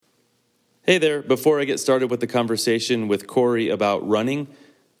Hey there, before I get started with the conversation with Corey about running,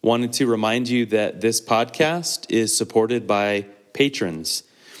 wanted to remind you that this podcast is supported by patrons.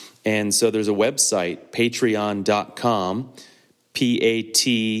 And so there's a website, patreon.com,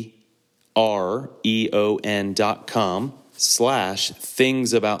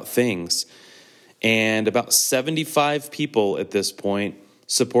 patreon.com/things about things. And about 75 people at this point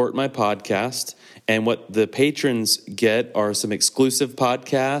support my podcast. And what the patrons get are some exclusive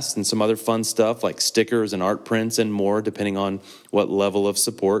podcasts and some other fun stuff like stickers and art prints and more, depending on what level of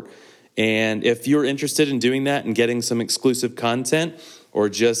support. And if you're interested in doing that and getting some exclusive content or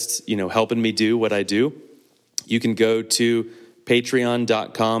just, helping me do what I do, you can go to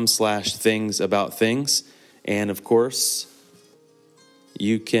patreon.com/thingsaboutthings. And of course,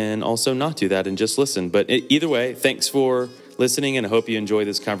 you can also not do that and just listen. But either way, thanks for listening, and I hope you enjoy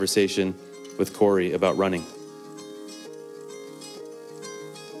this conversation with Corey about running.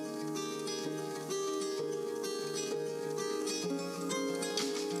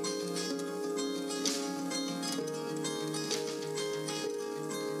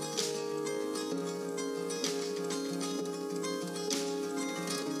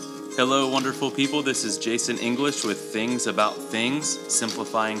 Hello, wonderful people. This is Jason English with Things About Things,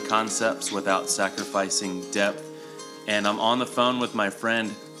 simplifying concepts without sacrificing depth. And I'm on the phone with my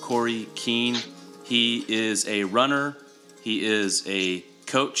friend Corey Keene. He is a runner. He is a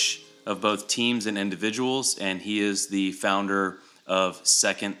coach of both teams and individuals, and he is the founder of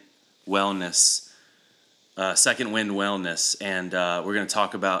Second Wind Wellness. And we're going to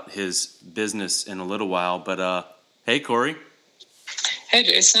talk about his business in a little while. But hey, Corey. Hey,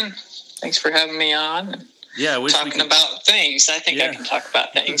 Jason. Thanks for having me on. Yeah, talking about things. I think I can talk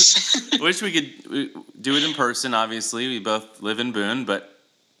about things. Wish we could do it in person. Obviously, we both live in Boone, but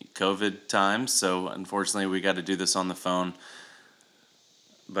COVID times, so unfortunately, we got to do this on the phone.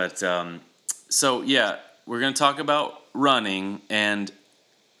 But we're going to talk about running, and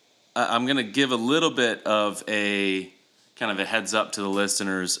I'm going to give a little bit of a kind of a heads up to the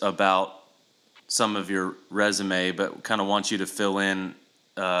listeners about some of your resume, but kind of want you to fill in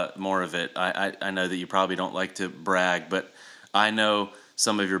more of it. I know that you probably don't like to brag, but I know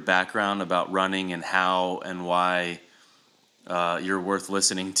some of your background about running and how and why you're worth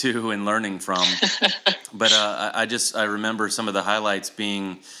listening to and learning from. But I remember some of the highlights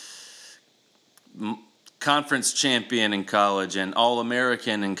being conference champion in college and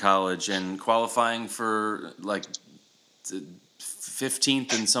All-American in college and qualifying for like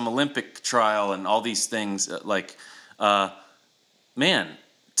 15th in some Olympic trial and all these things.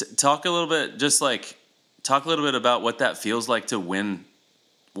 Talk a little bit about what that feels like to win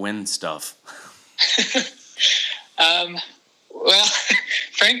stuff. Well,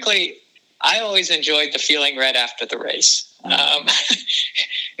 frankly, I always enjoyed the feeling right after the race.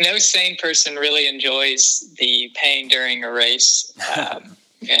 No sane person really enjoys the pain during a race.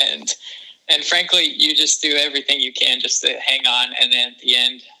 And frankly, you just do everything you can just to hang on. And then at the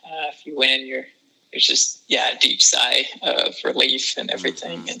end, if you win, there's just, a deep sigh of relief and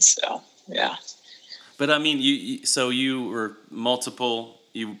everything. Mm-hmm. And so, yeah. But I mean, you were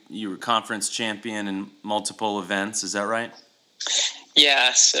you were conference champion in multiple events. Is that right?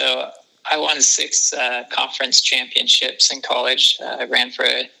 Yeah. So I won 6 conference championships in college. I ran for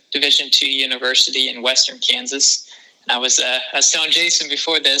a Division II university in Western Kansas. And I was telling Jason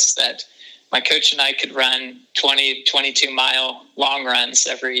before this that my coach and I could run 20, 22-mile long runs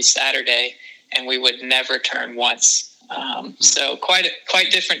every Saturday, and we would never turn once. So quite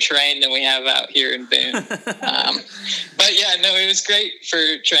different terrain than we have out here in Boone. But it was great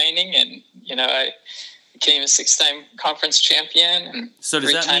for training, and I became a 6-time conference champion and so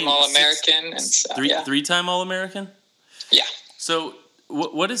 3-time All-American. Three-time All-American? Yeah. So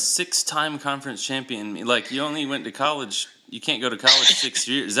what does 6-time conference champion mean? Like, you only went to college. You can't go to college 6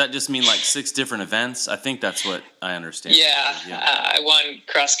 years. Does that just mean like 6 different events? I think that's what I understand. Yeah. I won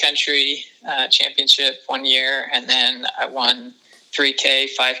cross-country championship 1 year, and then I won 3K,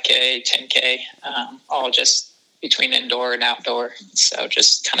 5K, 10K, all just between indoor and outdoor. So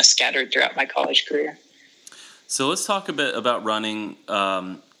just kind of scattered throughout my college career. So let's talk a bit about running,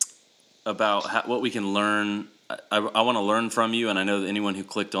 about what we can learn. I want to learn from you, and I know that anyone who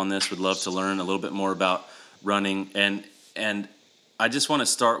clicked on this would love to learn a little bit more about running. And I just want to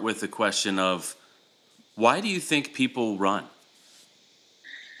start with the question of, why do you think people run?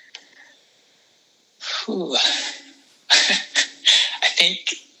 I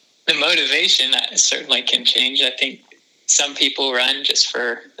think the motivation certainly can change. I think some people run just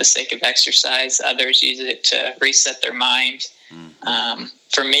for the sake of exercise. Others use it to reset their mind. Mm-hmm.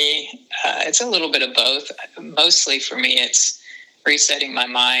 For me, it's a little bit of both. Mostly for me, it's resetting my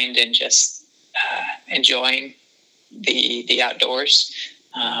mind and just enjoying the outdoors,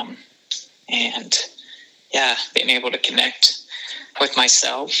 and being able to connect with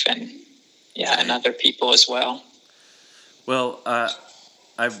myself and other people as well. Well,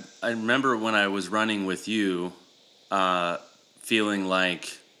 I remember when I was running with you, feeling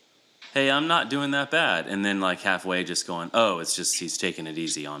like, hey, I'm not doing that bad, and then like halfway just going, oh, it's just he's taking it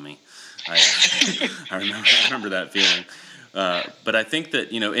easy on me. I remember that feeling. But I think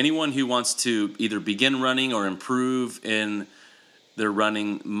that, anyone who wants to either begin running or improve in their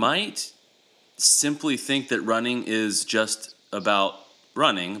running might simply think that running is just about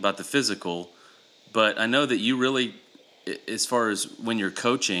running, about the physical. But I know that you really, as far as when you're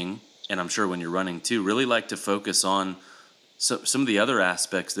coaching, and I'm sure when you're running too, really like to focus on some of the other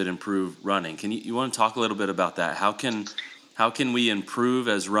aspects that improve running. Can you want to talk a little bit about that? How can we improve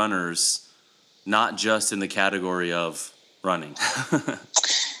as runners, not just in the category of running?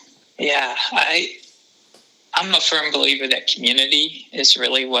 Yeah, I'm a firm believer that community is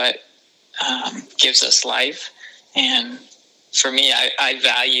really what gives us life. And for me, I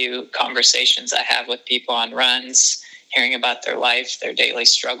value conversations I have with people on runs, hearing about their life, their daily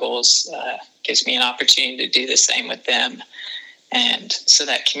struggles, gives me an opportunity to do the same with them. And so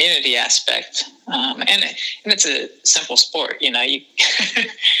that community aspect, and it's a simple sport, you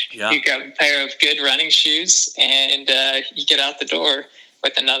you grab a pair of good running shoes and you get out the door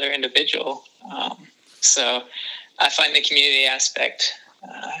with another individual. So I find the community aspect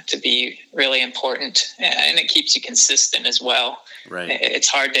to be really important, and it keeps you consistent as well. Right. It's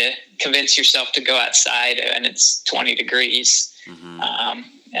hard to convince yourself to go outside and it's 20 degrees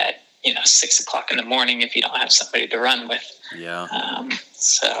at 6 o'clock in the morning if you don't have somebody to run with. Yeah.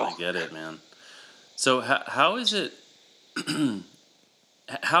 So I get it, man. So how is it?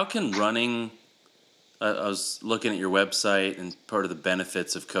 How can running? I was looking at your website and part of the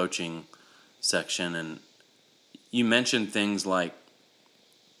benefits of coaching section, and you mentioned things like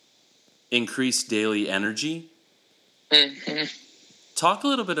increased daily energy. Mm-hmm. Talk a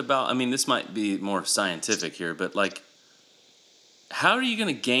little bit about. I mean, this might be more scientific here, but like, how are you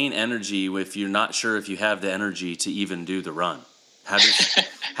going to gain energy if you're not sure if you have the energy to even do the run?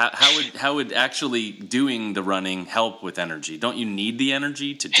 How would actually doing the running help with energy? Don't you need the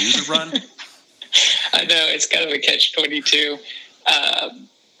energy to do the run? I know, it's kind of a catch-22.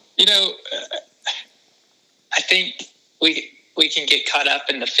 I think we can get caught up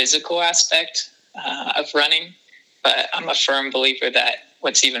in the physical aspect of running, but I'm a firm believer that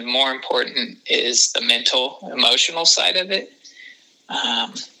what's even more important is the mental, emotional side of it.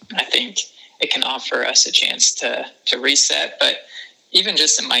 I think it can offer us a chance to reset. But even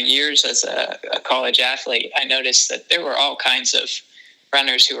just in my years as a college athlete, I noticed that there were all kinds of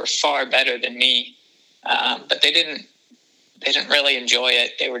runners who were far better than me, but they didn't really enjoy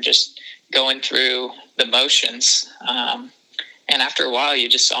it. They were just going through the motions. And after a while, you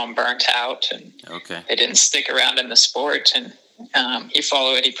just saw them burnt out, and they didn't stick around in the sport. And you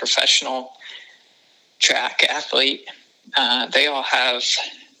follow any professional track athlete, they all have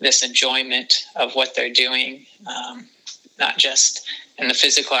this enjoyment of what they're doing, not just in the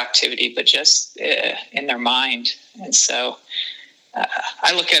physical activity, but just in their mind. And so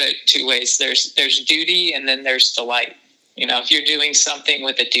I look at it two ways. There's duty, and then there's delight. If you're doing something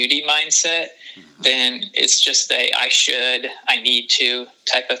with a duty mindset, then it's just I should, I need to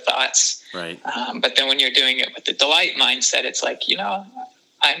type of thoughts. Right. But then when you're doing it with the delight mindset, it's like,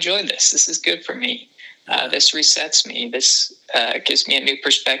 I enjoy this. This is good for me. This resets me. This gives me a new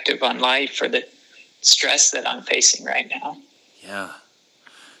perspective on life or the stress that I'm facing right now. Yeah.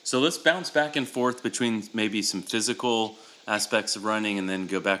 So let's bounce back and forth between maybe some physical aspects of running and then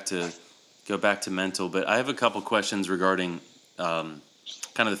go back to mental. But I have a couple questions regarding kind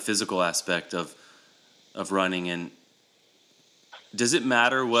of the physical aspect of running. And does it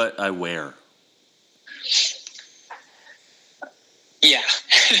matter what I wear? Yeah.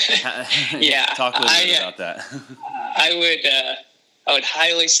 Yeah. Talk a little bit about that. I would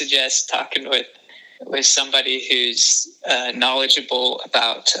highly suggest talking with somebody who's knowledgeable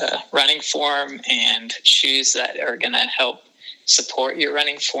about running form and shoes that are going to help support your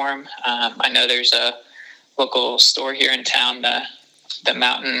running form. I know there's a local store here in town, the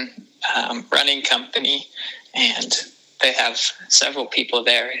Mountain Running Company, and they have several people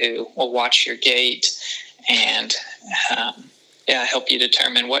there who will watch your gait and help you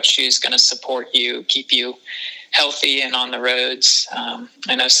determine what shoe is going to support you, keep you healthy and on the roads.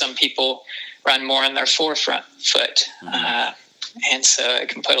 I know some people run more on their forefront foot, and so it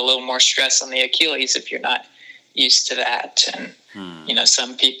can put a little more stress on the Achilles if you're not used to that. And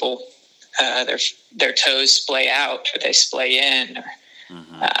some people their toes splay out or they splay in, or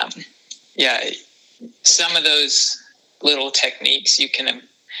yeah, some of those little techniques you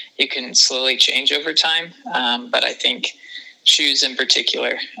can slowly change over time. But I think shoes in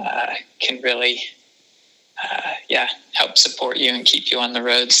particular can really help support you and keep you on the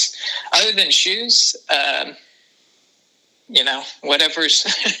roads. Other than shoes,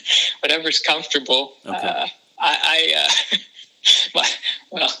 whatever's comfortable. Okay.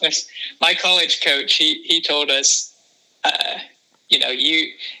 My college coach, he told us,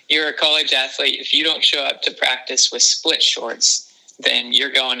 you're a college athlete. If you don't show up to practice with split shorts, then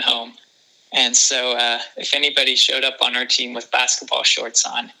you're going home. And so if anybody showed up on our team with basketball shorts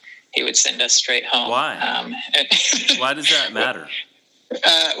on, he would send us straight home. Why? Why does that matter?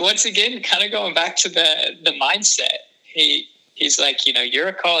 Once again, kind of going back to the mindset. He's like, you're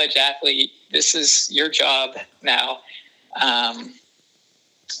a college athlete. This is your job now.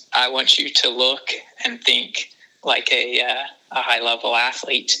 I want you to look and think like a high-level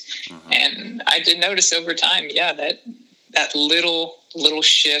athlete. Mm-hmm. And I did notice over time, that little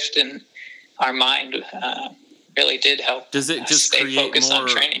shift in our mind really did help. Does it just stay focused on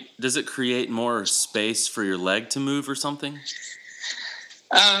training? Does it create more space for your leg to move or something?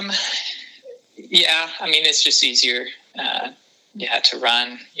 Yeah, I mean, it's just easier to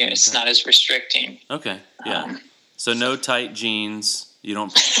run. Okay. It's not as restricting. Okay, yeah. So no tight jeans. You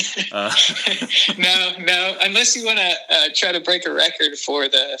don't. No. Unless you want to try to break a record for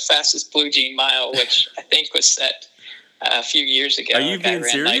the fastest blue jean mile, which I think was set a few years ago. Are you being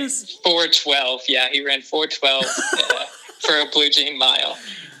serious? 4:12. Yeah, he ran 4:12 for a blue jean mile.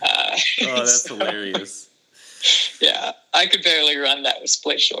 That's hilarious. Yeah, I could barely run that with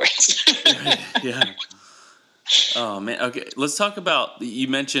split shorts. Yeah. Oh man. Okay, let's talk about. You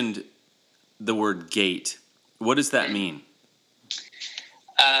mentioned the word gait. What does that mean?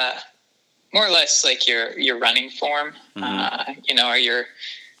 More or less like your running form. Mm-hmm.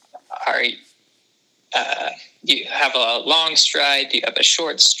 You have a long stride? Do you have a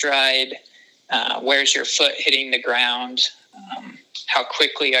short stride? Where's your foot hitting the ground? How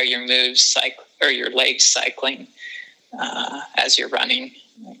quickly are your moves your legs cycling as you're running?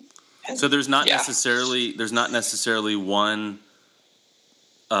 So there's not necessarily one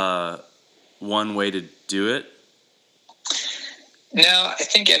way to do it. No, I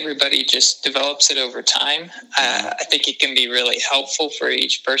think everybody just develops it over time. I think it can be really helpful for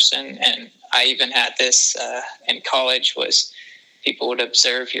each person. And I even had this in college, was people would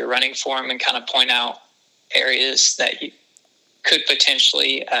observe your running form and kind of point out areas that you could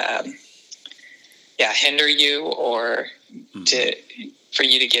potentially hinder you or for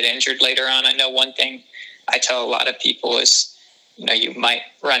you to get injured later on. I know one thing I tell a lot of people is, you might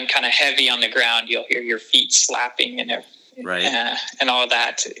run kind of heavy on the ground. You'll hear your feet slapping and right. And all of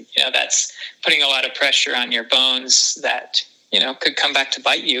that. That's putting a lot of pressure on your bones that, could come back to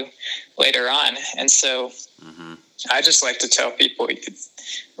bite you later on. And so I just like to tell people,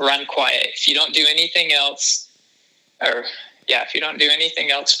 run quiet. If you don't do anything else, if you don't do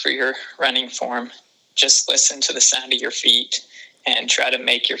anything else for your running form, just listen to the sound of your feet and try to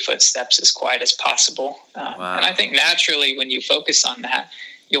make your footsteps as quiet as possible. Wow. And I think naturally when you focus on that,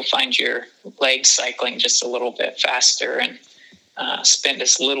 you'll find your legs cycling just a little bit faster and spend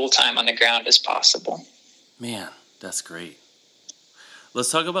as little time on the ground as possible. Man, that's great. Let's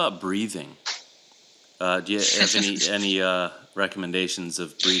talk about breathing. Do you have any recommendations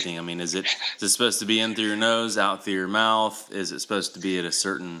of breathing? I mean, is it supposed to be in through your nose, out through your mouth? Is it supposed to be at a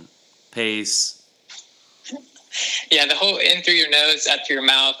certain pace? Yeah, the whole in through your nose, out through your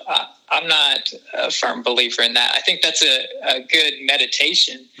mouth, I'm not a firm believer in that. I think that's a good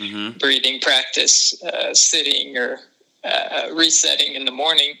meditation breathing practice, sitting or resetting in the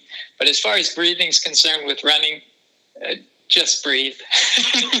morning. But as far as breathing is concerned with running, just breathe.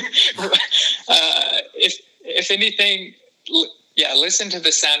 If anything, listen to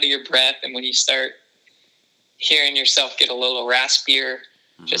the sound of your breath. And when you start hearing yourself get a little raspier,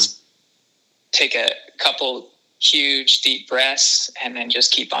 just take a couple huge deep breaths and then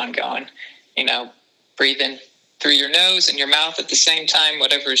just keep on going. Breathing through your nose and your mouth at the same time,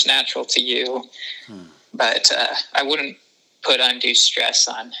 whatever is natural to you. But I wouldn't put undue stress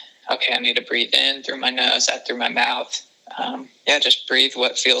on, okay, I need to breathe in through my nose, out through my mouth. Just breathe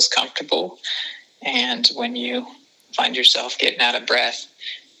what feels comfortable. And when you find yourself getting out of breath,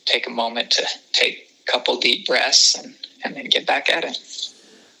 take a moment to take a couple deep breaths and then get back at it.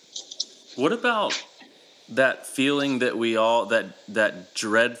 What about that feeling that we all, that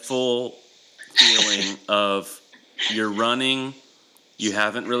dreadful feeling of you're running, you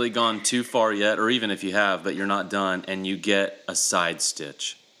haven't really gone too far yet, or even if you have, but you're not done, and you get a side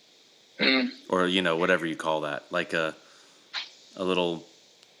stitch? Or, whatever you call that, like a little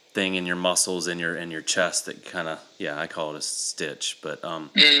thing in your muscles and your chest that kind of, I call it a stitch. But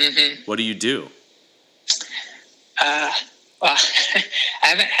what do you do? Well, I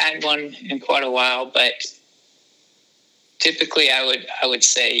haven't had one in quite a while, but typically I would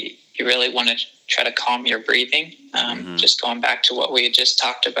say you really want to try to calm your breathing. Just going back to what we had just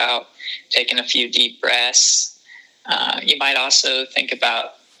talked about, taking a few deep breaths. You might also think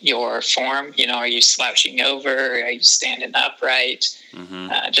about your form. Are you slouching over? Are you standing upright?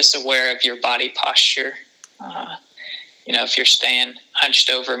 Just aware of your body posture. If you're staying hunched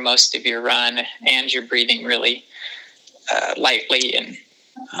over most of your run and you're breathing really lightly and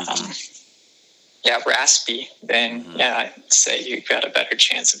raspy, then I'd say you've got a better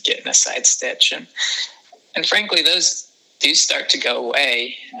chance of getting a side stitch. And frankly, those do start to go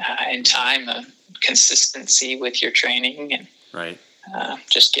away in time. Consistency with your training and right.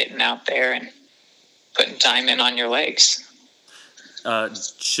 Just getting out there and putting time in on your legs.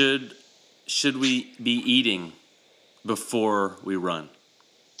 Should we be eating before we run?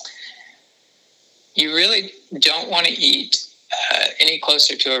 You really don't want to eat any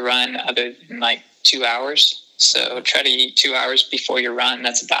closer to a run other than like 2 hours. So try to eat 2 hours before your run.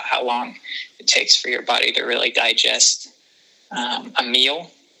 That's about how long it takes for your body to really digest a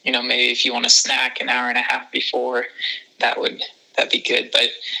meal. Maybe if you want to snack an hour and a half before, that'd be good.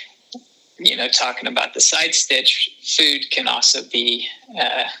 But talking about the side stitch, food can also be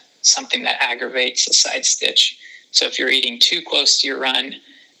something that aggravates a side stitch. So if you're eating too close to your run,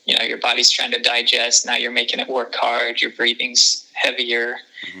 your body's trying to digest. Now you're making it work hard. Your breathing's heavier.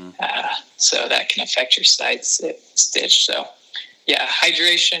 So that can affect your side stitch. So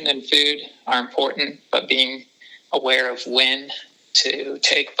hydration and food are important, but being aware of when to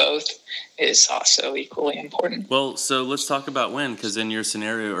take both is also equally important. Well, so let's talk about when, because in your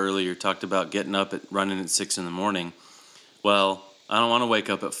scenario earlier, you talked about getting up running at 6 a.m. Well, I don't want to wake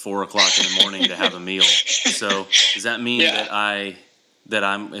up at 4 o'clock in the morning to have a meal. So does that mean that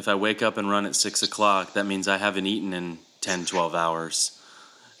I'm if I wake up and run at 6 o'clock, that means I haven't eaten in 10, 12 hours?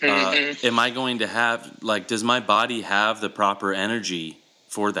 Am I going to have, does my body have the proper energy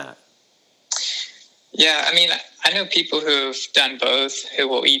for that? Yeah, I mean, I know people who've done both, who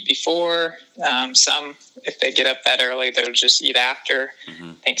will eat before. Some, if they get up that early, they'll just eat after.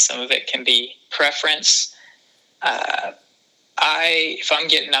 I think some of it can be preference. If I'm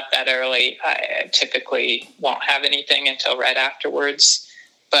getting up that early, I typically won't have anything until right afterwards.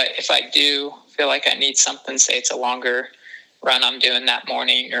 But if I do feel like I need something, say it's a longer run I'm doing that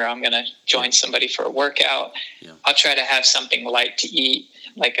morning, or I'm going to join somebody for a workout, I'll try to have something light to eat,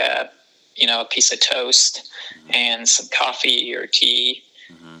 like a piece of toast and some coffee or tea.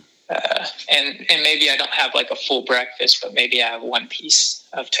 And maybe I don't have like a full breakfast, but maybe I have one piece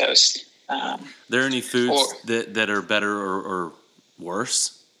of toast. Are there any foods that are better or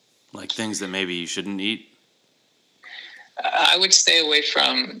worse? Like things that maybe you shouldn't eat? I would stay away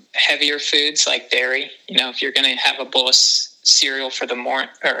from heavier foods like dairy. If you're going to have a bowl of cereal for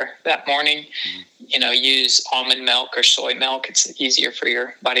that morning, use almond milk or soy milk. It's easier for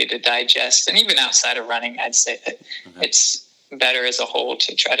your body to digest. And even outside of running, I'd say that it's better as a whole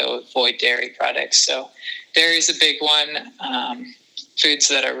to try to avoid dairy products. So dairy is a big one. Foods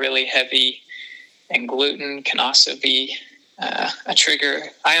that are really heavy and gluten can also be a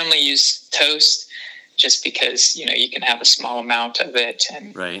trigger. I only use toast just because, you can have a small amount of it,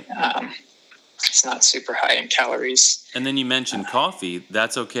 and it's not super high in calories. And then you mentioned coffee.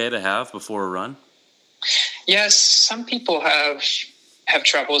 That's okay to have before a run? Yes, some people have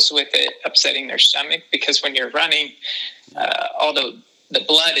troubles with it upsetting their stomach, because when you're running, although the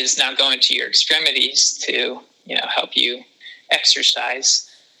blood is now going to your extremities to, help you exercise.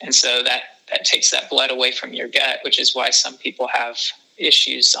 And so that takes that blood away from your gut, which is why some people have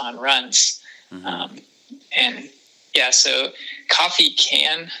issues on runs. So coffee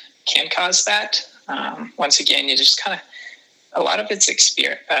can cause that. Once again, you just kind of, a lot of it's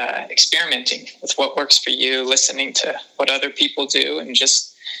experimenting with what works for you, listening to what other people do, and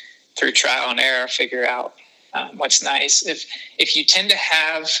just through trial and error, figure out what's nice. If you tend to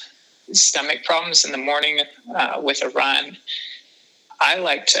have stomach problems in the morning with a run, I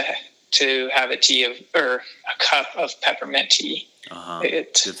like to have a cup of peppermint tea.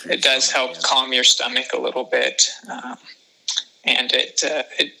 It does help calm your stomach a little bit, and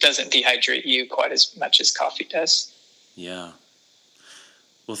it doesn't dehydrate you quite as much as coffee does. Yeah.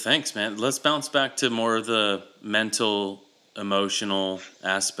 Well, thanks, man. Let's bounce back to more of the mental, emotional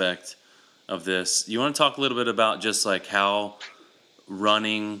aspect of this. You want to talk a little bit about just like how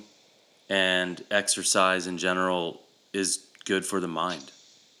running and exercise in general is good for the mind?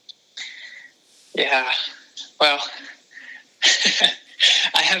 Yeah. Well,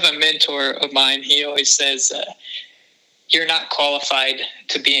 I have a mentor of mine. He always says, you're not qualified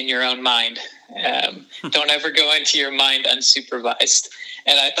to be in your own mind. Don't ever go into your mind unsupervised.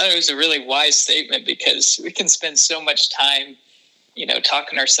 And I thought it was a really wise statement, because we can spend so much time,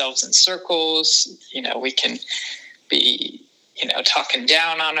 talking ourselves in circles. We can be, talking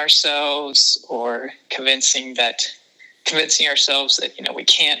down on ourselves, or convincing ourselves that, we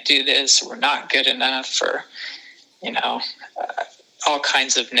can't do this, we're not good enough, or, all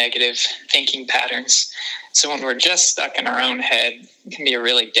kinds of negative thinking patterns. So when we're just stuck in our own head, it can be a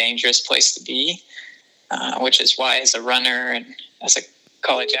really dangerous place to be, which is why as a runner and as a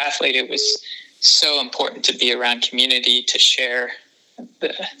college athlete, it was so important to be around community, to share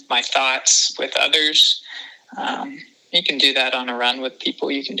my thoughts with others. You can do that on a run with people.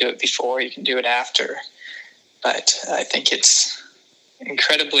 You can do it before, you can do it after. But I think it's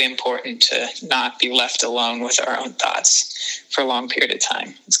incredibly important to not be left alone with our own thoughts for a long period of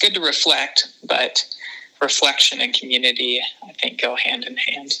time. It's good to reflect, but reflection and community, I think, go hand in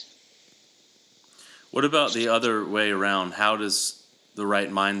hand. What about the other way around? How does the right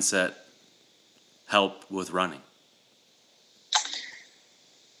mindset help with running?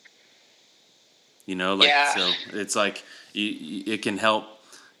 So it's like it can help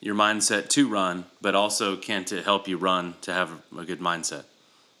your mindset to run, but also can to help you run to have a good mindset.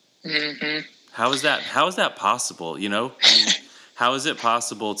 Mm-hmm. How is that possible? How is it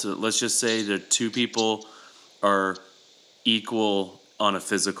possible to, let's just say that two people are equal on a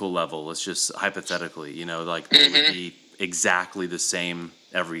physical level. Let's just hypothetically, they would be exactly the same,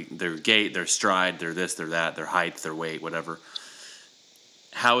 their gait, their stride, their this, their that, their height, their weight, whatever.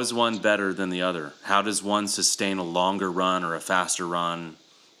 How is one better than the other? How does one sustain a longer run or a faster run?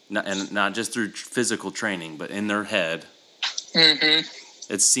 And not just through physical training, but in their head. Mm-hmm.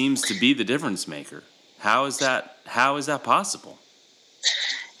 It seems to be the difference maker. How is that possible?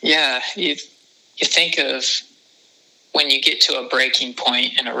 Yeah, you think of when you get to a breaking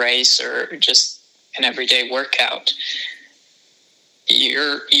point in a race or just an everyday workout,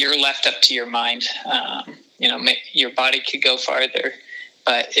 you're left up to your mind. Your body could go farther,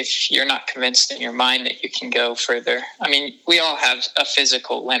 but if you're not convinced in your mind that you can go further, we all have a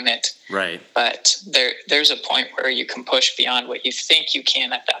physical limit, right? But there's a point where you can push beyond what you think you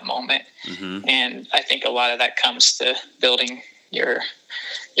can at that moment. Mm-hmm. And I think a lot of that comes to building your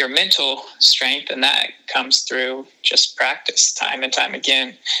mental strength, and that comes through just practice, time and time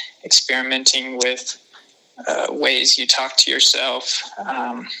again, experimenting with ways you talk to yourself,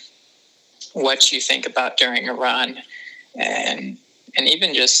 what you think about during a run, and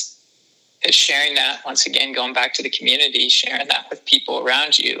even just sharing that, once again, going back to the community, sharing that with people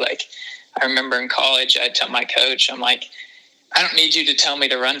around you. Like, I remember in college, I'd tell my coach, I'm like, I don't need you to tell me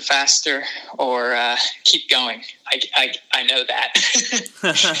to run faster or keep going. I know that.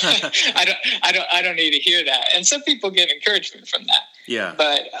 I don't need to hear that. And some people get encouragement from that. Yeah.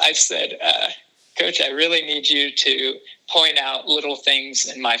 But I said, Coach, I really need you to point out little things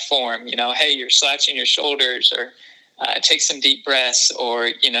in my form. Hey, you're slouching your shoulders, or take some deep breaths, or,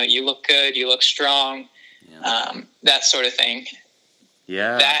 you look good, you look strong, that sort of thing.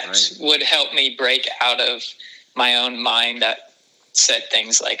 Yeah, that would help me break out of my own mind that said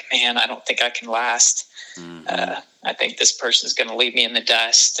things like, man, I don't think I can last. Mm-hmm. I think this person's going to leave me in the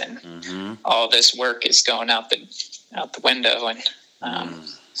dust, and all this work is going out the window. And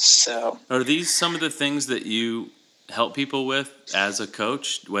so, are these some of the things that you help people with as a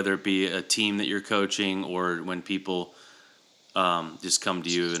coach, whether it be a team that you're coaching or when people just come to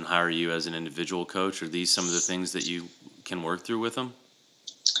you and hire you as an individual coach? Are these some of the things that you can work through with them?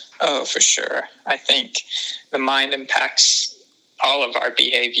 Oh, for sure. I think the mind impacts all of our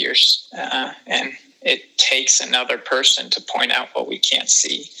behaviors, and it takes another person to point out what we can't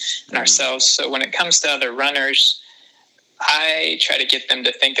see in ourselves. So when it comes to other runners, I try to get them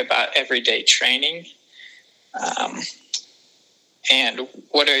to think about everyday training. And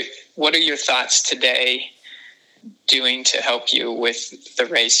what are your thoughts today doing to help you with the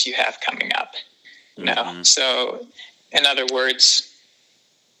race you have coming up? So in other words,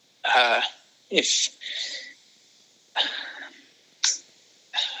 if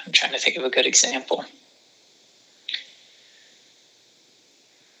I'm trying to think of a good example.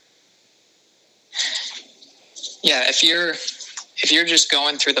 Yeah, if you're just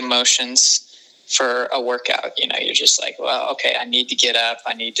going through the motions for a workout, you're just like, well, okay, I need to get up,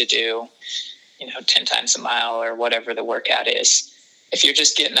 I need to do, 10 times a mile or whatever the workout is. If you're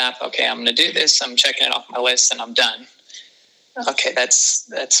just getting up, okay, I'm going to do this, I'm checking it off my list and I'm done. Okay,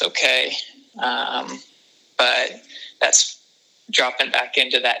 that's okay. But that's dropping back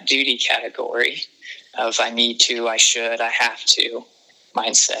into that duty category of I need to, I should, I have to.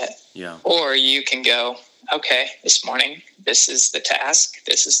 mindset. Yeah. Or you can go, okay, this morning, this is the task.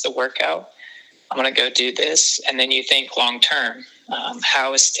 This is the workout. I'm going to go do this. And then you think long term,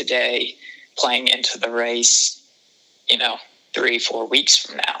 how is today playing into the race, 3-4 weeks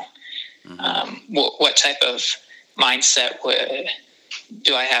from now? Mm-hmm. What type of mindset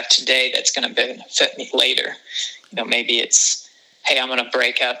do I have today that's going to benefit me later? Maybe it's, hey, I'm going to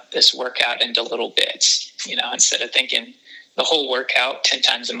break up this workout into little bits. Instead of thinking the whole workout 10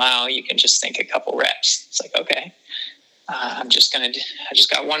 times a mile, you can just think a couple reps. It's like, okay, I just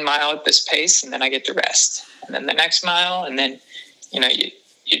got 1 mile at this pace, and then I get the rest, and then the next mile, and then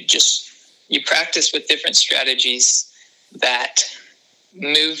you practice with different strategies that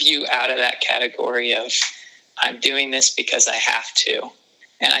move you out of that category of I'm doing this because I have to.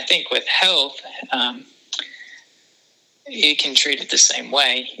 And I think with health, you can treat it the same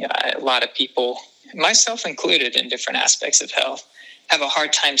way. A lot of people, myself included in different aspects of health, have a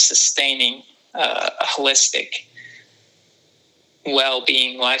hard time sustaining a holistic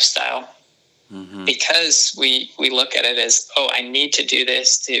well-being lifestyle, because we look at it as, I need to do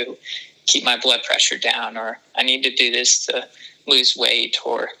this to keep my blood pressure down, or I need to do this to lose weight,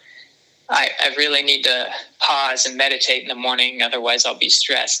 or I really need to pause and meditate in the morning, otherwise I'll be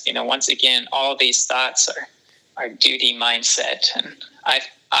stressed. Once again, all these thoughts are duty mindset. And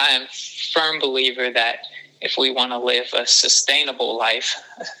I'm a firm believer that if we want to live a sustainable life,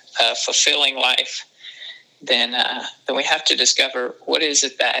 a fulfilling life, then we have to discover, what is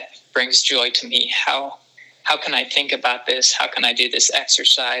it that brings joy to me? How can I think about this? How can I do this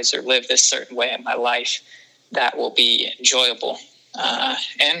exercise or live this certain way in my life that will be enjoyable?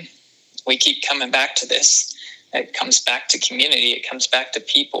 And we keep coming back to this. It comes back to community. It comes back to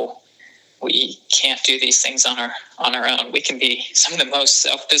people. We can't do these things on our own. We can be some of the most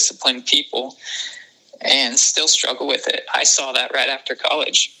self-disciplined people and still struggle with it. I saw that right after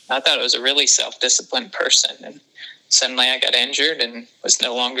college. I thought I was a really self-disciplined person, and suddenly I got injured and was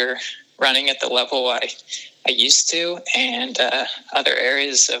no longer running at the level I used to, and other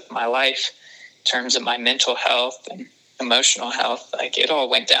areas of my life, in terms of my mental health and emotional health, it all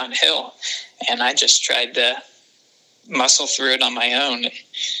went downhill. And I just tried to muscle through it on my own.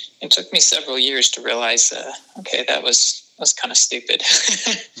 It took me several years to realize, okay, that was kind of stupid.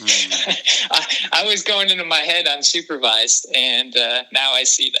 I was going into my head unsupervised, and now I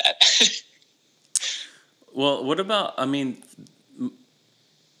see that. Well, what about,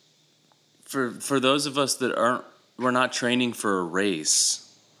 for those of us that we're not training for a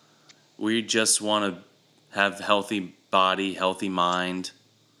race, we just want to have healthy body, healthy mind,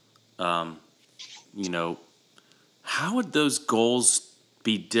 how would those goals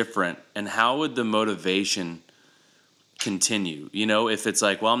be different, and how would the motivation continue? If it's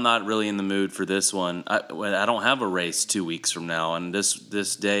like, well, I'm not really in the mood for this one. I don't have a race 2 weeks from now, and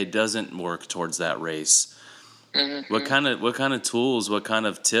this day doesn't work towards that race. Mm-hmm. What kind of tools, what kind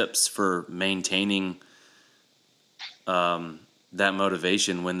of tips for maintaining that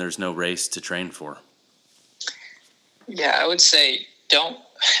motivation when there's no race to train for? Yeah, I would say don't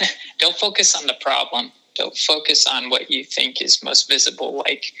focus on the problem. Don't focus on what you think is most visible,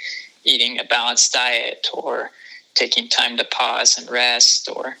 like eating a balanced diet or taking time to pause and rest,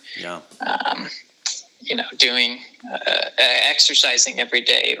 or doing exercising every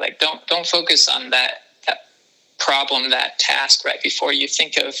day. Don't focus on that problem, that task right before you.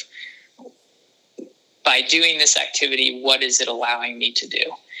 Think of, by doing this activity, what is it allowing me to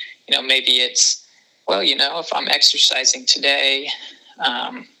do? Maybe it's, if I'm exercising today,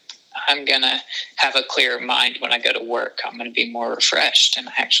 I'm going to have a clearer mind when I go to work. I'm going to be more refreshed and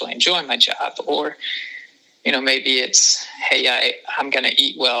actually enjoy my job. Or, maybe it's, hey, I'm going to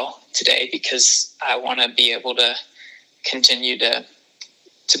eat well today because I want to be able to continue to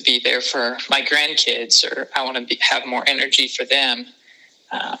be there for my grandkids, or I want to have more energy for them.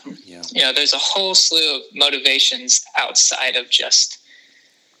 There's a whole slew of motivations outside of just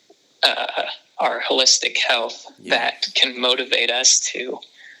our holistic health that can motivate us to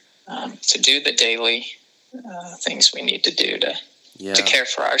do the daily things we need to do to care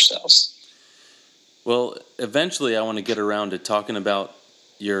for ourselves. Well, eventually I want to get around to talking about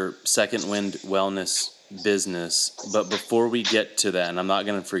your Second Wind Wellness business, but before we get to that, and I'm not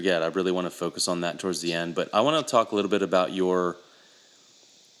going to forget, I really want to focus on that towards the end, but I want to talk a little bit about your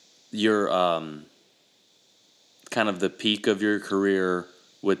kind of the peak of your career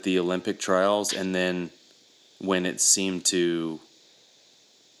with the Olympic trials, and then when it seemed to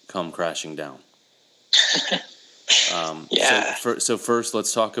come crashing down. So first,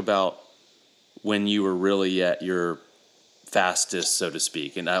 let's talk about when you were really at your fastest, so to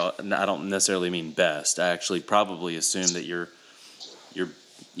speak. And I don't necessarily mean best. I actually probably assume that your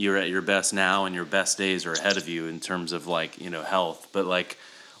you're at your best now and your best days are ahead of you in terms of like, health. But like,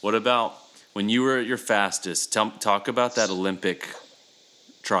 what about when you were at your fastest? Talk about that Olympic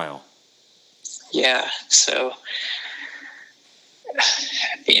trial. Yeah. So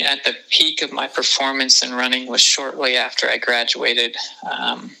being at the peak of my performance in running was shortly after I graduated.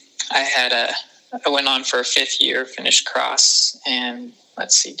 I went on for a 5th year, finished cross, and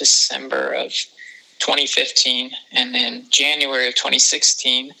December of 2015. And then January of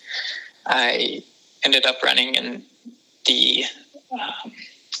 2016, I ended up running in the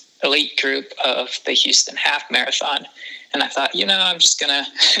elite group of the Houston Half Marathon. And I thought, I'm just going to,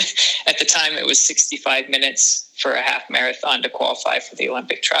 at the time it was 65 minutes for a half marathon to qualify for the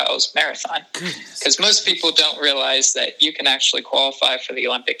Olympic Trials marathon. Because most people don't realize that you can actually qualify for the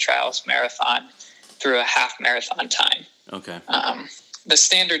Olympic Trials marathon through a half marathon time. Okay. The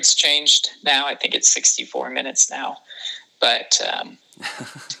standards changed now. I think it's 64 minutes now. But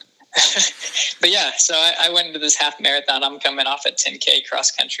but yeah, so I went into this half marathon. I'm coming off a 10K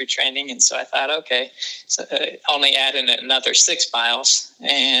cross country training. And so I thought, okay, so only add in another 6 miles.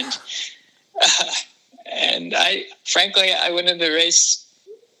 And I went into the race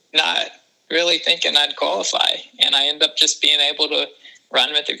not really thinking I'd qualify. And I ended up just being able to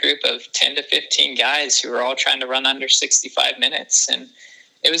run with a group of 10 to 15 guys who were all trying to run under 65 minutes. And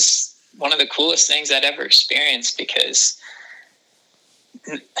it was one of the coolest things I'd ever experienced because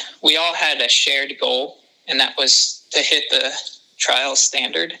we all had a shared goal, and that was to hit the trial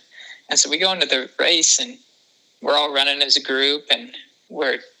standard. And so we go into the race and we're all running as a group and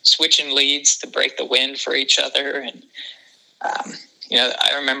we're switching leads to break the wind for each other. And,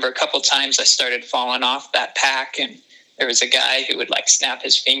 I remember a couple times I started falling off that pack, and there was a guy who would like snap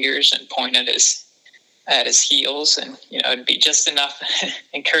his fingers and point at his heels. And, it'd be just enough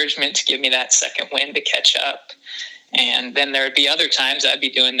encouragement to give me that second wind to catch up. And then there would be other times I'd be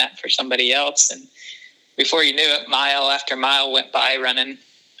doing that for somebody else. And before you knew it, mile after mile went by running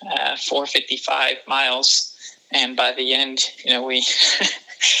 455 miles. And by the end,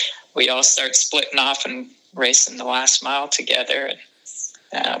 we all start splitting off and racing the last mile together.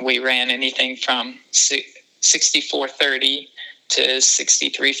 And we ran anything from 64:30 to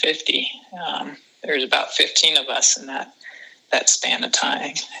 63:50. There was about 15 of us in that span of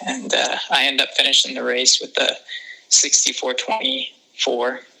time. And I ended up finishing the race with the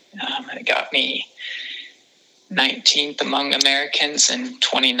 64:24. It got me 19th among Americans and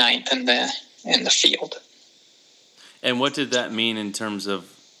 29th in the field. And what did that mean in terms of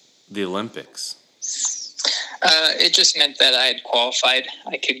the Olympics? It just meant that I had qualified.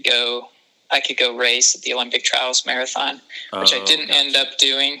 I could go race at the Olympic Trials Marathon, which I didn't end up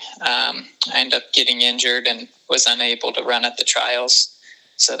doing. I ended up getting injured and was unable to run at the trials.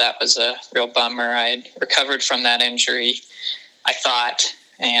 So that was a real bummer. I had recovered from that injury, I thought,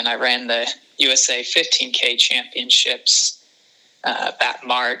 and I ran the USA 15K championships that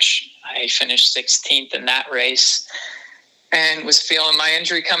March. I finished 16th in that race and was feeling my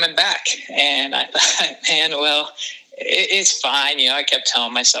injury coming back. And I thought, man, well, it's fine. I kept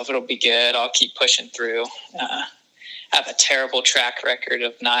telling myself it'll be good. I'll keep pushing through. I have a terrible track record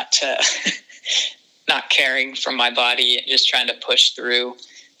of not caring for my body and just trying to push through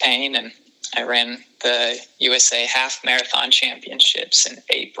pain. And I ran the USA Half Marathon Championships in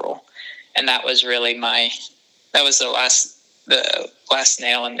April. And that was really the last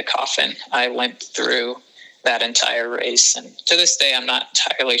nail in the coffin. I limped through that entire race. And to this day, I'm not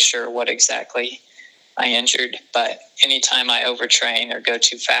entirely sure what exactly I injured, but anytime I overtrain or go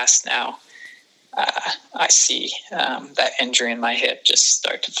too fast now, I see that injury in my hip just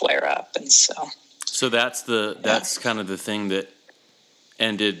start to flare up. And so that's kind of the thing that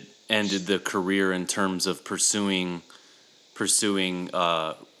ended the career in terms of pursuing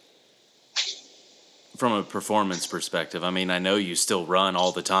from a performance perspective. I mean, I know you still run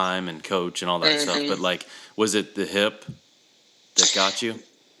all the time and coach and all that stuff, but like, was it the hip that got you?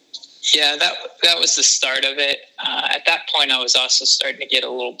 Yeah, that was the start of it. At that point, I was also starting to get a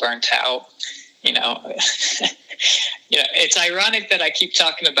little burnt out. It's ironic that I keep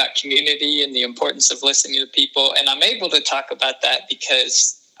talking about community and the importance of listening to people, and I'm able to talk about that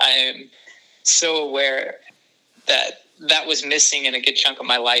because I am so aware that was missing in a good chunk of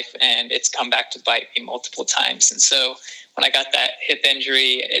my life, and it's come back to bite me multiple times. And so when I got that hip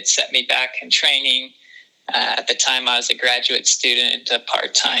injury, it set me back in training. At the time, I was a graduate student, a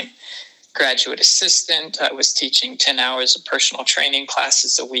part-time graduate assistant. I was teaching 10 hours of personal training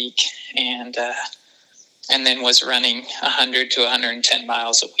classes a week, and then was running 100 to 110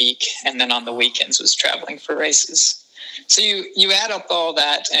 miles a week. And then on the weekends was traveling for races. So you add up all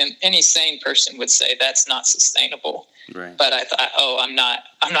that, and any sane person would say that's not sustainable. Right. But I thought, I'm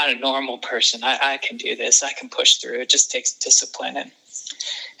not a normal person. I can do this. I can push through. It just takes discipline. And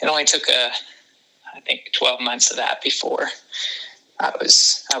it only took I think 12 months of that before I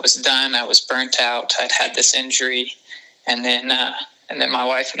was done. I was burnt out. I'd had this injury, and then my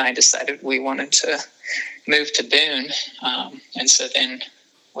wife and I decided we wanted to move to Boone, and so then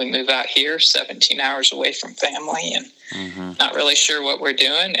we move out here, 17 hours away from family, and not really sure what we're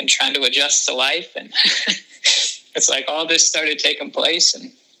doing, and trying to adjust to life, and it's like all this started taking place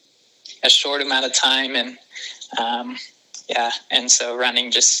in a short amount of time, and and so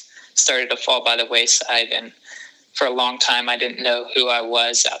running just started to fall by the wayside. And for a long time, I didn't know who I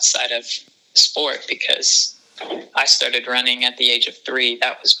was outside of sport, because I started running at the age of 3.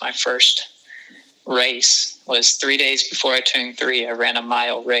 That was my first race. Was 3 days before I turned 3. I ran a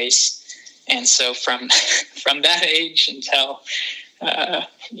mile race, and so from that age until I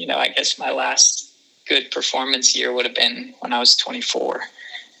guess my last good performance year would have been when I was 24.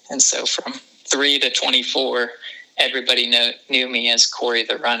 And so from 3 to 24, everybody knew me as Corey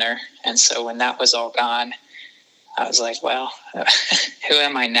the runner. And so when that was all gone, I was like, well, who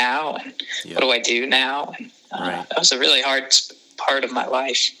am I now? And what do I do now? And that was a really hard part of my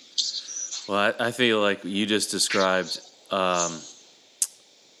life. Well, I feel like you just described what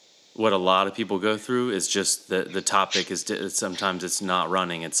a lot of people go through. Is just the topic is sometimes it's not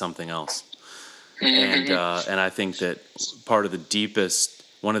running, it's something else. Mm-hmm. And I think that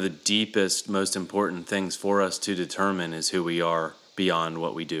one of the deepest, most important things for us to determine is who we are beyond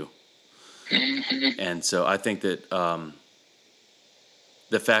what we do. Mm-hmm. And so I think that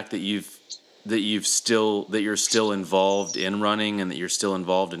the fact that you're still involved in running, and that you're still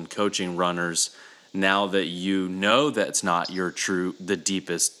involved in coaching runners, now that you know that's not the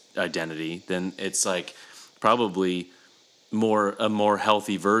deepest identity, then it's like probably a more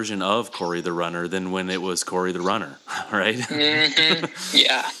healthy version of Corey the runner than when it was Corey the runner, right? Mm-hmm.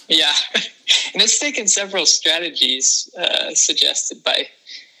 Yeah. And it's taken several strategies suggested by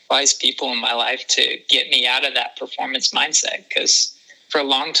wise people in my life to get me out of that performance mindset, because for a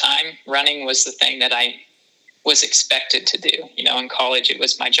long time, running was the thing that I was expected to do. In college, it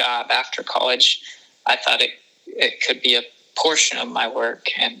was my job. After college, I thought it could be a portion of my work.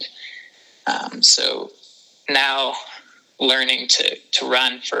 And so now learning to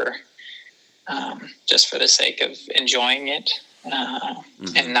run for just for the sake of enjoying it,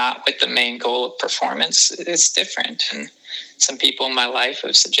 and not with the main goal of performance, it's different. And some people in my life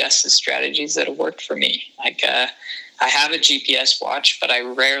have suggested strategies that have worked for me. Like I have a GPS watch, but I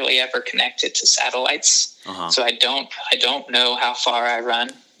rarely ever connect it to satellites. So I don't know how far I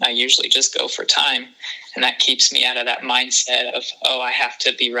run. I usually just go for time, and that keeps me out of that mindset of, I have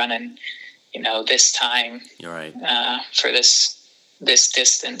to be running, this time. You're right. For this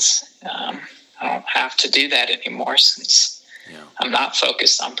distance. I don't have to do that anymore, since I'm not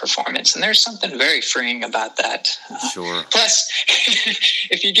focused on performance. And there's something very freeing about that. Sure. Plus,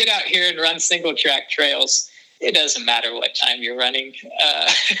 if you get out here and run single track trails, it doesn't matter what time you're running.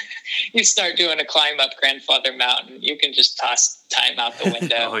 You start doing a climb up Grandfather Mountain, you can just toss time out the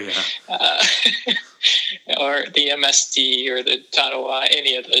window. Or the MST or the Tanawa,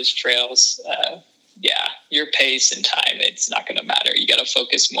 any of those trails. Your pace and time, it's not going to matter. You got to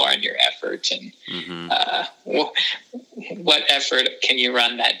focus more on your effort, and what effort can you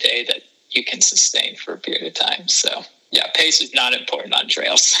run that day that you can sustain for a period of time. So pace is not important on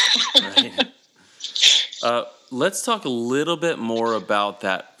trails. Right. Let's talk a little bit more about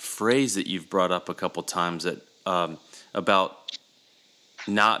that phrase that you've brought up a couple times, that about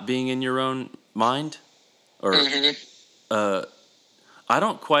not being in your own mind, or I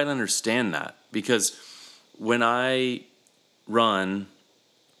don't quite understand that, because when I run,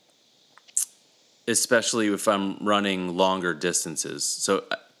 especially if I'm running longer distances,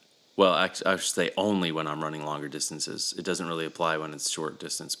 I should say only when I'm running longer distances. It doesn't really apply when it's short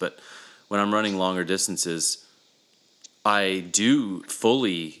distance, but when I'm running longer distances, I do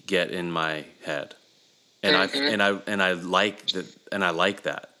fully get in my head, and I like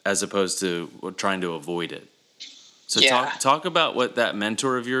that, as opposed to trying to avoid it. So talk about what that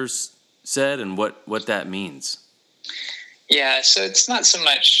mentor of yours said and what that means. Yeah, so it's not so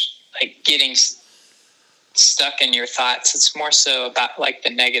much like getting stuck in your thoughts. It's more so about like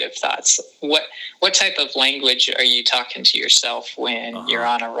the negative thoughts. What type of language are you talking to yourself when you're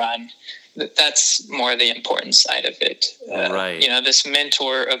on a run? That's more the important side of it. Right. This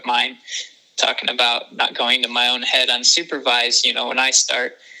mentor of mine talking about not going to my own head unsupervised. When I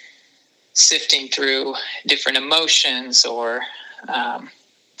start sifting through different emotions, or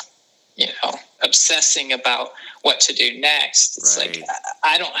obsessing about what to do next. It's like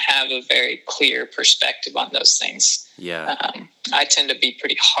I don't have a very clear perspective on those things. Yeah. I tend to be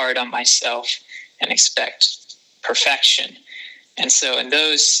pretty hard on myself and expect perfection. And so in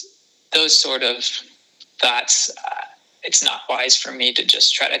those sort of thoughts, it's not wise for me to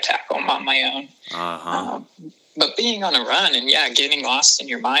just try to tackle them on my own. But being on a run and getting lost in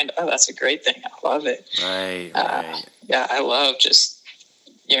your mind, that's a great thing. I love it. Right. Yeah, I love just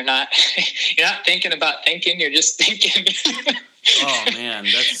you're not thinking about thinking. You're just thinking. Oh man,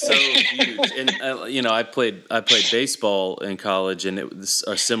 that's so huge. And I played baseball in college, and it was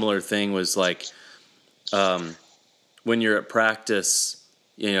a similar thing. Was like when you're at practice,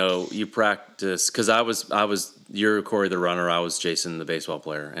 you practice because I was you're Corey the runner, I was Jason the baseball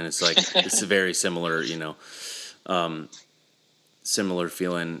player, and it's like it's a very similar similar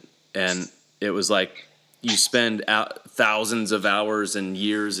feeling. And it was like you spend thousands of hours and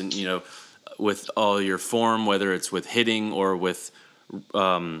years and with all your form, whether it's with hitting or with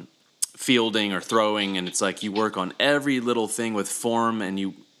fielding or throwing, and it's like you work on every little thing with form, and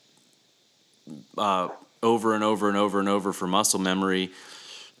you over and over and over and over for muscle memory.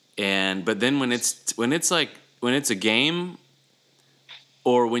 But then when it's a game,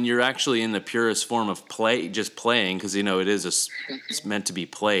 or when you're actually in the purest form of play, just playing, because it's meant to be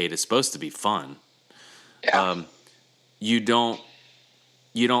played, it's supposed to be fun. Yeah. You don't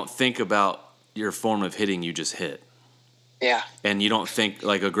think about your form of hitting, you just hit. Yeah. And you don't think,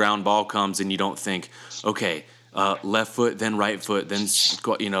 like, a ground ball comes and you don't think, okay, left foot, then right foot, then,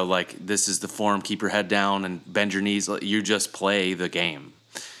 like, this is the form, keep your head down and bend your knees. You just play the game.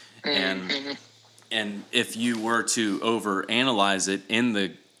 Mm-hmm. And if you were to overanalyze it in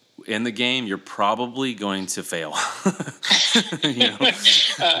the game, you're probably going to fail.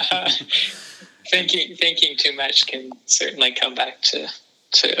 Thinking too much can certainly come back to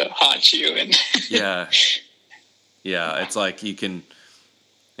haunt you. And yeah, it's like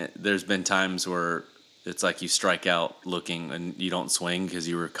there's been times where it's like you strike out looking and you don't swing because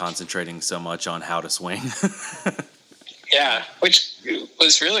you were concentrating so much on how to swing. Yeah, which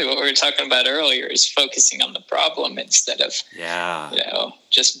was really what we were talking about earlier, is focusing on the problem instead of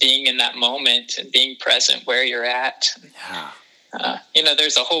just being in that moment and being present where you're at. Yeah.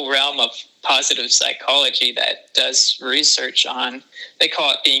 There's a whole realm of positive psychology that does research on, they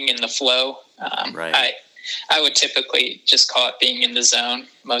call it being in the flow. Right. I would typically just call it being in the zone.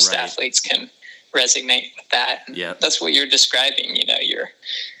 Most athletes can resonate with that. Yeah. That's what you're describing. You're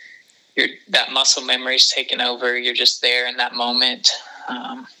that muscle memory is taken over. You're just there in that moment.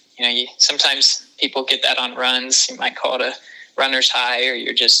 Sometimes people get that on runs. You might call it a runner's high, or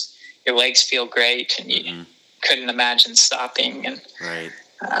your legs feel great and you couldn't imagine stopping. And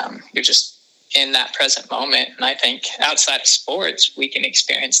you're just in that present moment. And I think outside of sports, we can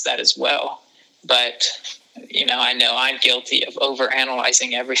experience that as well. But, I know I'm guilty of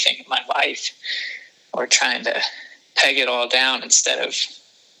overanalyzing everything in my life, or trying to peg it all down instead of,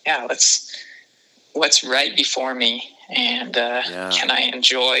 what's right before me, and can I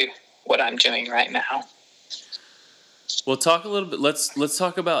enjoy what I'm doing right now? Well, talk a little bit. Let's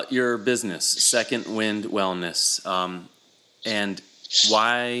talk about your business, Second Wind Wellness, and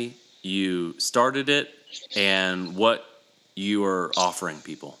why you started it and what you are offering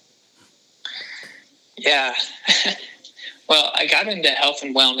people. Yeah. Well, I got into health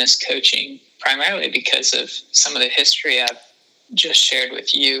and wellness coaching primarily because of some of the history I've just shared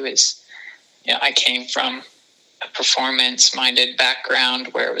with you. Is, I came from a performance-minded background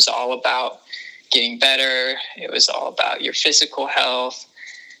where it was all about getting better. It was all about your physical health.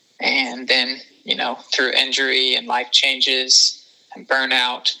 And then, through injury and life changes and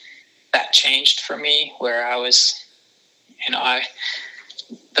burnout, that changed for me, where I was,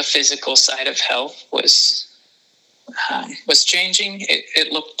 the physical side of health was changing.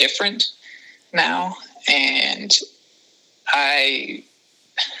 It looked different now. And I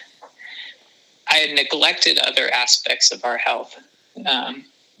had neglected other aspects of our health. I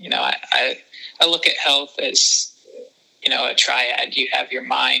look at health as, a triad. You have your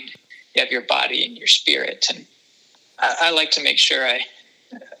mind, you have your body, and your spirit. And I like to make sure I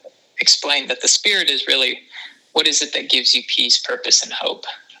explain that the spirit is really, what is it that gives you peace, purpose, and hope?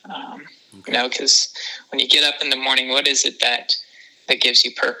 Because when you get up in the morning, what is it that gives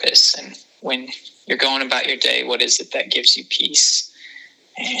you purpose? And when you're going about your day, what is it that gives you peace?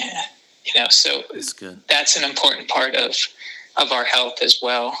 And, so that's an important part of our health as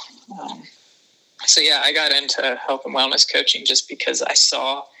well. I got into health and wellness coaching just because I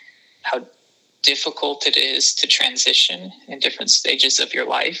saw how difficult it is to transition in different stages of your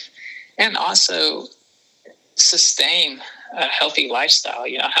life, and also sustain a healthy lifestyle.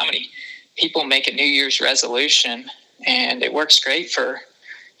 How many people make a New Year's resolution and it works great for,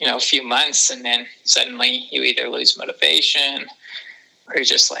 a few months, and then suddenly you either lose motivation or you're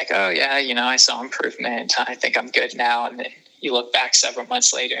just like, oh yeah, I saw improvement. I think I'm good now. And then you look back several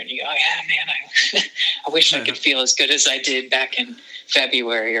months later and you go, yeah, man, I wish I could feel as good as I did back in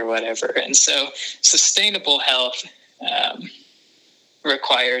February or whatever. And so sustainable health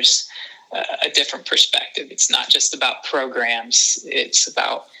requires a different perspective. It's not just about programs. It's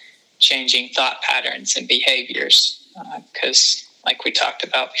about changing thought patterns and behaviors. Because like we talked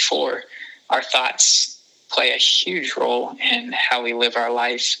about before, our thoughts play a huge role in how we live our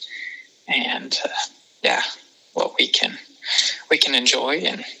life and what we can enjoy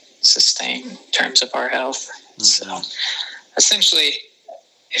and sustain in terms of our health. Mm-hmm. So essentially,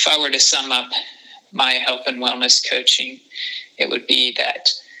 if I were to sum up my health and wellness coaching, it would be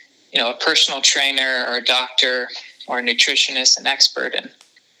that, a personal trainer or a doctor or a nutritionist, an expert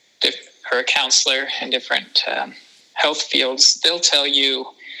or a counselor in different health fields, they'll tell you,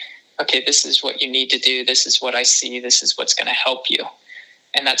 okay, this is what you need to do. This is what I see. This is what's going to help you.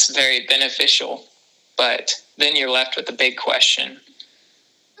 And that's very beneficial. But then you're left with the big question.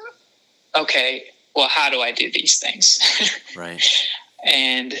 Okay, well, how do I do these things? Right.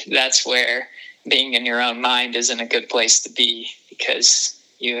 And that's where being in your own mind isn't a good place to be, because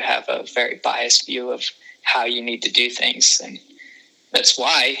you have a very biased view of how you need to do things. And that's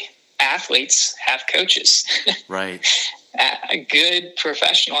why athletes have coaches. Right. Good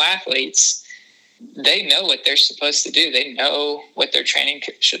professional athletes, they know what they're supposed to do. They know what their training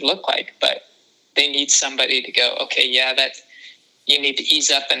should look like, but they need somebody to go, okay, yeah, that you need to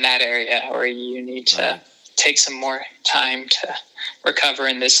ease up in that area, or you need to take some more time to recover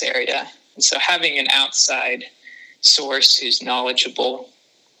in this area. And so having an outside source who's knowledgeable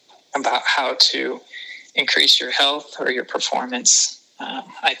about how to increase your health or your performance,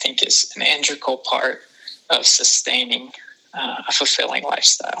 I think is an integral part of sustaining a fulfilling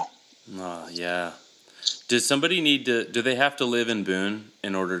lifestyle. Oh, yeah. Does somebody do they have to live in Boone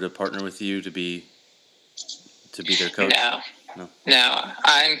in order to partner with you to be their coach? No.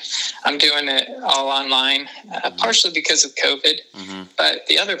 I'm doing it all online, partially because of COVID. Mm-hmm. But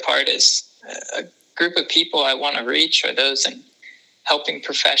the other part is a group of people I want to reach are those in helping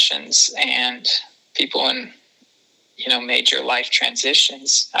professions and people in, major life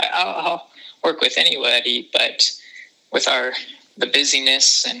transitions. I'll work with anybody, but with the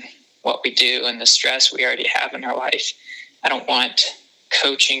busyness and what we do and the stress we already have in our life, I don't want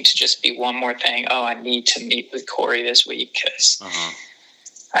coaching to just be one more thing. Oh, I need to meet with Corey this week because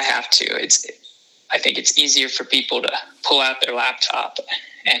I have to. I think it's easier for people to pull out their laptop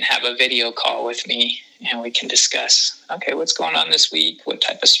and have a video call with me, and we can discuss, okay, what's going on this week? What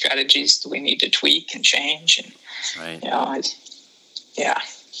type of strategies do we need to tweak and change? And,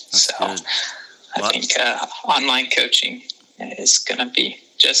 That's so good. I think online coaching is going to be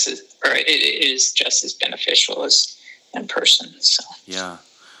it is just as beneficial as in person. So yeah.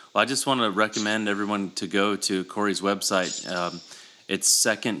 Well, I just want to recommend everyone to go to Corey's website. It's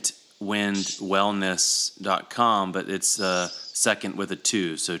secondwindwellness.com, but it's second with a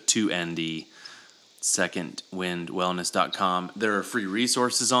 2, so 2ND, secondwindwellness.com. There are free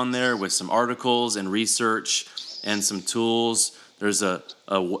resources on there with some articles and research and some tools. There's a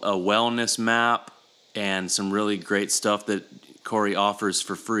wellness map and some really great stuff that Corey offers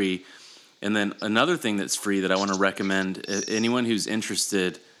for free. And then another thing that's free that I want to recommend, anyone who's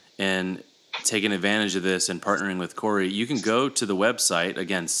interested in taking advantage of this and partnering with Corey, you can go to the website,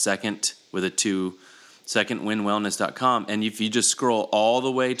 again, second with a 2, secondwindwellness.com. And if you just scroll all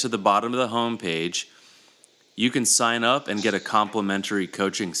the way to the bottom of the homepage, you can sign up and get a complimentary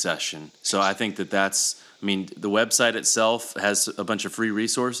coaching session. So I think the website itself has a bunch of free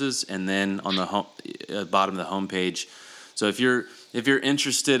resources, and then on the bottom of the homepage. So if you're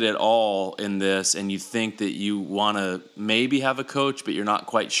interested at all in this and you think that you want to maybe have a coach, but you're not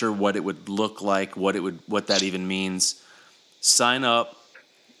quite sure what it would look like, what that even means, sign up,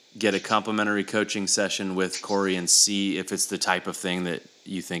 get a complimentary coaching session with Corey, and see if it's the type of thing that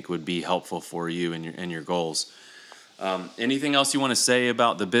you think would be helpful for you and your goals. Anything else you want to say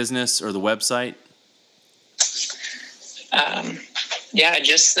about the business or the website?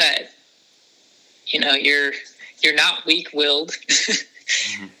 Just that, you're not weak-willed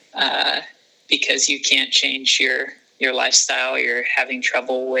because you can't change your lifestyle. You're having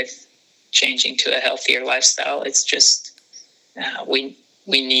trouble with changing to a healthier lifestyle. It's just we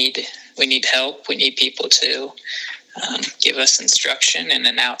need help. We need people to give us instruction and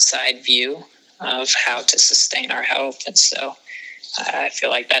an outside view of how to sustain our health. And so I feel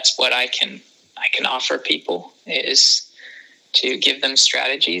like that's what I can offer people is to give them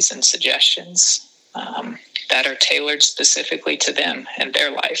strategies and suggestions that are tailored specifically to them and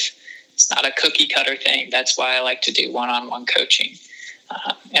their life. It's not a cookie cutter thing. That's why I like to do one-on-one coaching,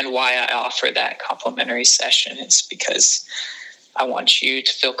 and why I offer that complimentary session is because I want you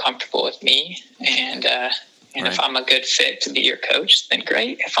to feel comfortable with me, and right. If I'm a good fit to be your coach, then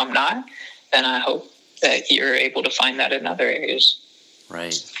great. If I'm not, then I hope that you're able to find that in other areas.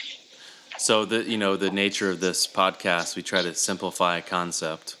 Right. So the nature of this podcast, we try to simplify a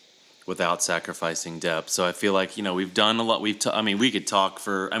concept without sacrificing depth. So I feel like, we've done a lot. We could talk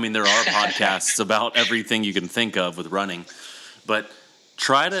there are podcasts about everything you can think of with running, but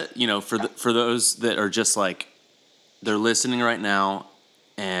try to, for those that are just like, they're listening right now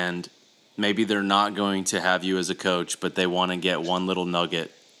and maybe they're not going to have you as a coach, but they want to get one little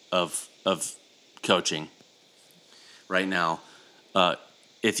nugget of coaching right now.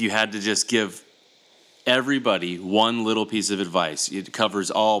 If you had to just give everybody one little piece of advice, it covers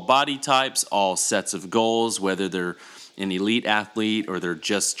all body types, all sets of goals, whether they're an elite athlete or they're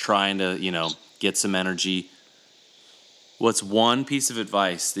just trying to, get some energy. What's one piece of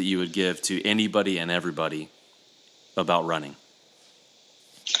advice that you would give to anybody and everybody about running?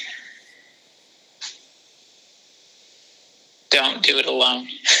 Don't do it alone.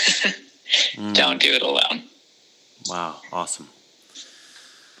 Don't do it alone. Wow. Awesome.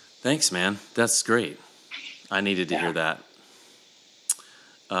 Thanks, man. That's great. I needed to hear that.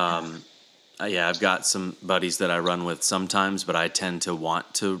 I've got some buddies that I run with sometimes, but I tend to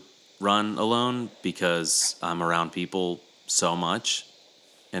want to run alone because I'm around people so much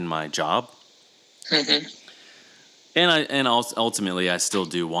in my job. Mm-hmm. And ultimately, I still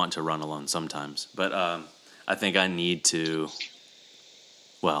do want to run alone sometimes. But I think I need to,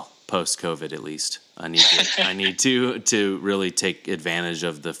 post-COVID at least, I need to really take advantage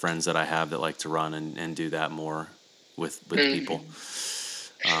of the friends that I have that like to run and do that more with people.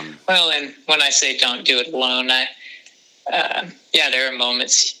 And when I say don't do it alone, there are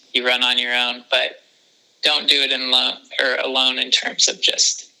moments you run on your own, but don't do it alone in terms of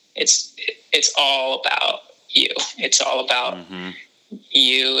just it's all about you. It's all about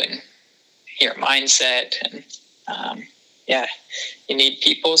you and your mindset, and you need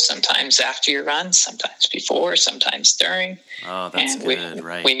people sometimes after your run, sometimes before, sometimes during. Oh, that's good,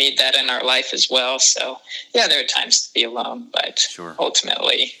 right? We need that in our life as well. So there are times to be alone, but sure.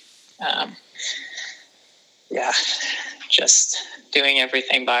 Ultimately, just doing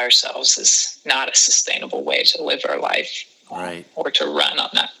everything by ourselves is not a sustainable way to live our life, right? Or to run on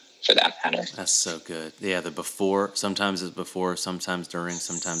that, for that matter. That's so good. Yeah, the before, sometimes it's before, sometimes during,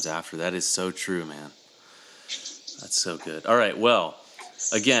 sometimes after. That is so true, man. That's so good. All right, well,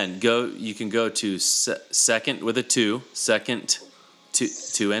 again, you can go to second with a 2, second to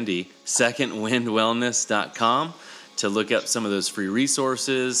ND, secondwindwellness.com to look up some of those free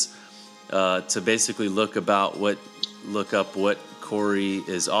resources, to basically look up what Corey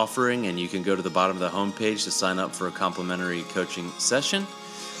is offering, and you can go to the bottom of the homepage to sign up for a complimentary coaching session.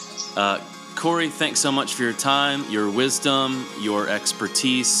 Corey, thanks so much for your time, your wisdom, your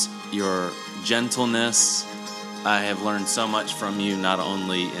expertise, your gentleness. I have learned so much from you, not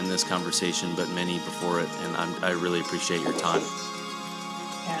only in this conversation, but many before it, and I really appreciate your time.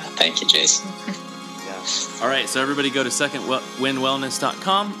 Yeah, thank you, Jason. All right, so everybody go to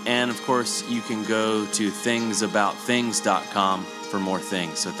secondwindwellness.com, and of course, you can go to thingsaboutthings.com for more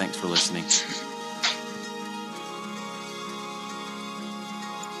things. So thanks for listening.